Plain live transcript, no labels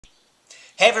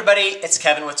Hey everybody, it's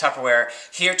Kevin with Tupperware,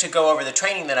 here to go over the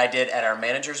training that I did at our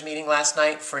managers meeting last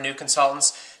night for new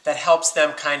consultants that helps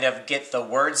them kind of get the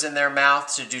words in their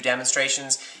mouth to do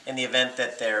demonstrations in the event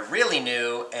that they're really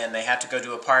new and they have to go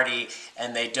to a party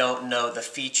and they don't know the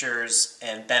features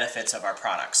and benefits of our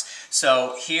products.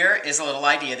 So here is a little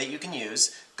idea that you can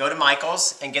use. Go to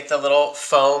Michael's and get the little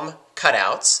foam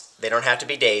cutouts. They don't have to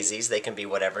be daisies, they can be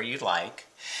whatever you'd like.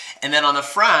 And then on the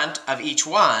front of each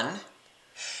one,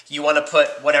 you want to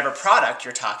put whatever product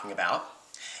you're talking about,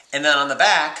 and then on the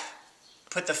back,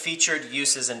 put the featured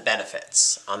uses and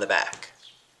benefits on the back.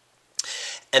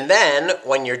 And then,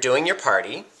 when you're doing your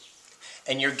party,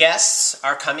 and your guests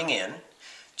are coming in,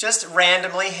 just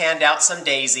randomly hand out some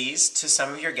daisies to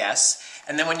some of your guests,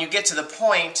 and then when you get to the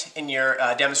point in your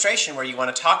demonstration where you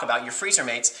want to talk about your freezer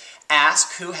mates,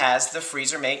 ask who has the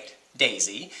freezer mate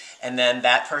daisy, and then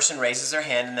that person raises their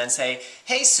hand and then say,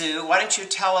 "Hey Sue, why don't you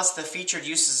tell us the featured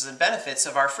uses and benefits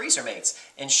of our freezer mates?"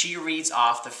 And she reads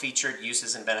off the featured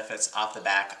uses and benefits off the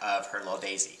back of her little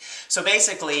daisy. So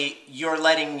basically, you're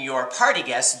letting your party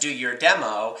guests do your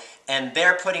demo, and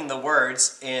they're putting the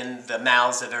words in the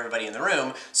mouths of everybody in the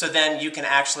room, so then you can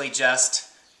actually just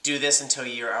do this until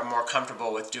you are more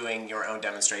comfortable with doing your own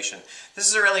demonstration. This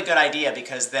is a really good idea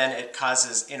because then it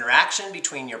causes interaction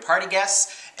between your party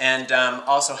guests and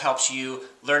also helps you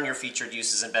learn your featured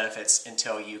uses and benefits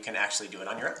until you can actually do it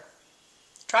on your own.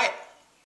 Try it.